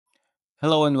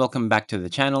Hello and welcome back to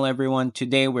the channel, everyone.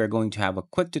 Today we're going to have a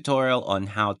quick tutorial on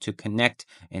how to connect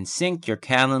and sync your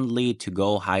Calendly to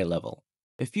GoHighLevel.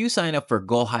 If you sign up for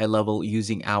GoHighLevel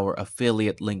using our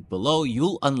affiliate link below,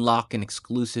 you'll unlock an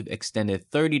exclusive extended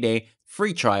 30-day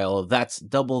free trial that's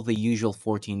double the usual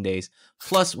 14 days.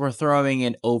 Plus, we're throwing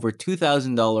in over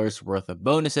 $2,000 worth of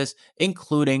bonuses,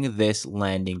 including this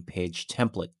landing page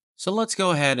template. So let's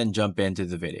go ahead and jump into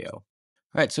the video.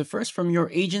 All right, so first from your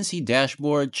agency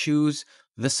dashboard, choose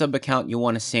the sub account you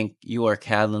want to sync your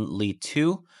Calendly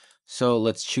to. So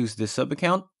let's choose the sub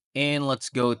account and let's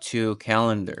go to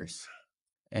calendars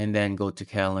and then go to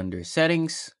calendar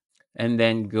settings and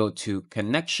then go to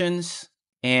connections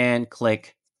and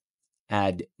click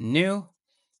add new.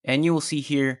 And you will see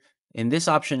here in this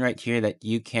option right here that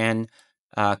you can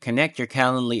connect your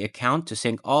Calendly account to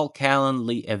sync all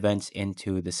Calendly events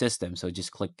into the system. So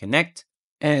just click connect.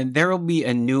 And there will be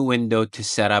a new window to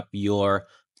set up your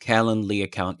Calendly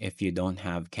account if you don't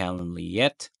have Calendly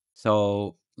yet.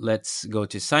 So let's go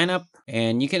to sign up,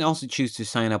 and you can also choose to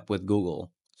sign up with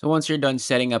Google. So once you're done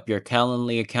setting up your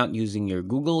Calendly account using your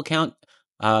Google account,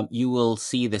 you will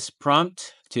see this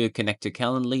prompt to connect to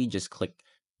Calendly. Just click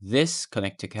this,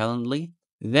 connect to Calendly.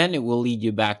 Then it will lead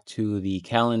you back to the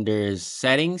calendar's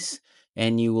settings,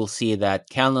 and you will see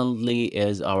that Calendly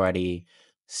is already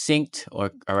synced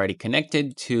or already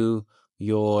connected to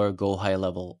your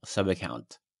GoHighLevel sub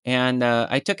account. And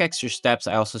I took extra steps.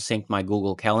 I also synced my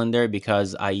Google Calendar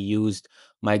because I used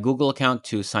my Google account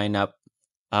to sign up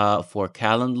for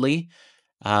Calendly.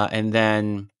 And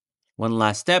then one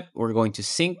last step, we're going to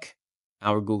sync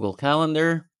our Google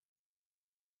Calendar.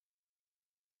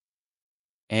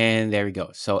 And there we go.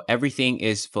 So everything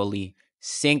is fully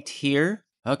synced here.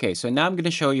 Okay, so now I'm going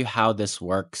to show you how this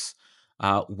works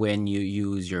when you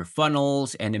use your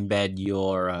funnels and embed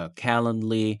your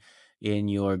Calendly in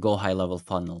your GoHighLevel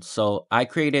funnel. So I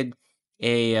created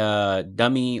a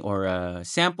dummy or a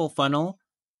sample funnel.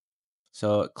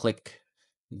 So click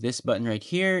this button right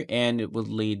here, and it will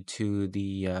lead to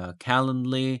the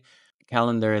Calendly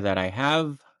calendar that I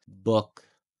have. Book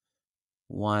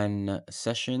one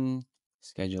session,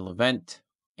 schedule event,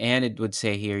 and it would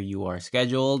say here you are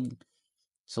scheduled.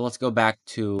 So let's go back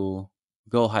to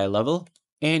GoHighLevel,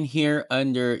 and here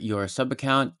under your sub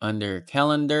account, under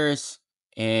calendars,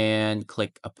 and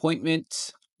click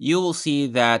appointments, you will see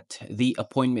that the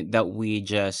appointment that we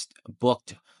just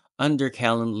booked under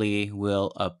Calendly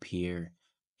will appear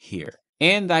here.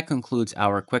 And that concludes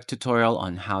our quick tutorial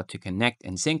on how to connect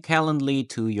and sync Calendly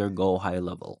to your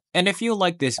GoHighLevel. And if you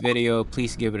like this video,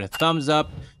 please give it a thumbs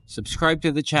up, subscribe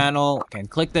to the channel, and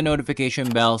click the notification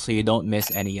bell so you don't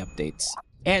miss any updates.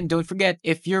 And don't forget,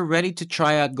 if you're ready to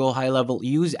try out GoHighLevel,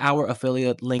 use our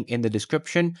affiliate link in the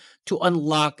description to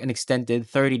unlock an extended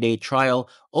 30-day trial,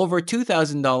 over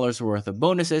 $2,000 worth of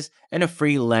bonuses, and a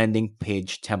free landing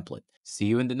page template. See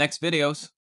you in the next videos.